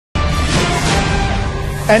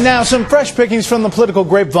And now some fresh pickings from the political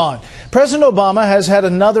grapevine. President Obama has had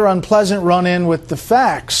another unpleasant run-in with the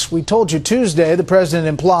facts. We told you Tuesday the president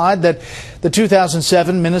implied that the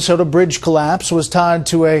 2007 Minnesota bridge collapse was tied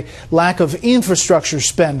to a lack of infrastructure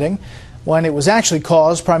spending, when it was actually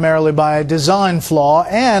caused primarily by a design flaw,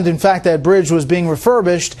 and in fact that bridge was being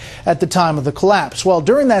refurbished at the time of the collapse. Well,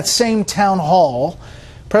 during that same town hall,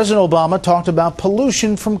 President Obama talked about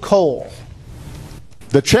pollution from coal.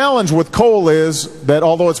 The challenge with coal is that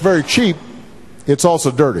although it's very cheap, it's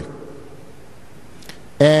also dirty.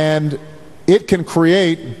 And it can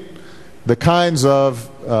create the kinds of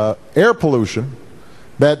air pollution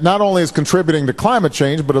that not only is contributing to climate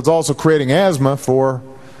change, but it's also creating asthma for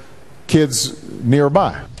kids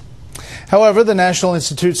nearby. However, the National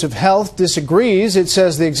Institutes of Health disagrees. It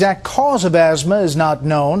says the exact cause of asthma is not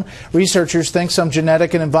known. Researchers think some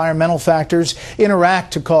genetic and environmental factors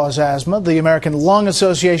interact to cause asthma. The American Lung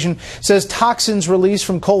Association says toxins released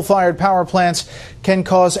from coal-fired power plants can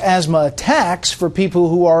cause asthma attacks for people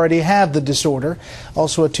who already have the disorder.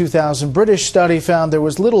 Also, a 2000 British study found there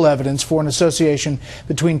was little evidence for an association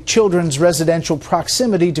between children's residential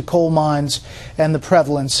proximity to coal mines and the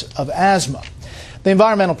prevalence of asthma. The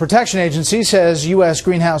Environmental Protection Agency says U.S.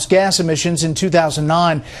 greenhouse gas emissions in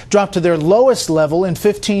 2009 dropped to their lowest level in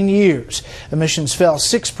 15 years. Emissions fell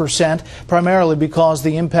 6%, primarily because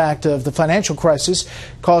the impact of the financial crisis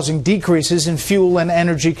causing decreases in fuel and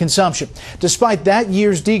energy consumption. Despite that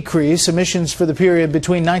year's decrease, emissions for the period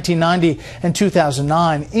between 1990 and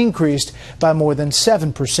 2009 increased by more than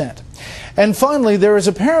 7%. And finally, there is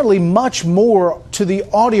apparently much more to the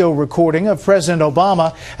audio recording of President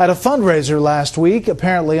Obama at a fundraiser last week,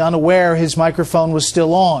 apparently unaware his microphone was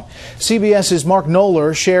still on. CBS's Mark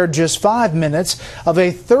Knoller shared just 5 minutes of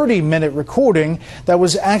a 30-minute recording that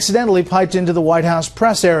was accidentally piped into the White House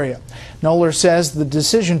press area. Knoller says the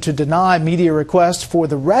decision to deny media requests for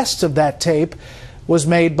the rest of that tape was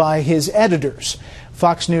made by his editors.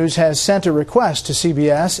 Fox News has sent a request to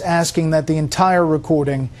CBS asking that the entire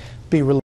recording be released.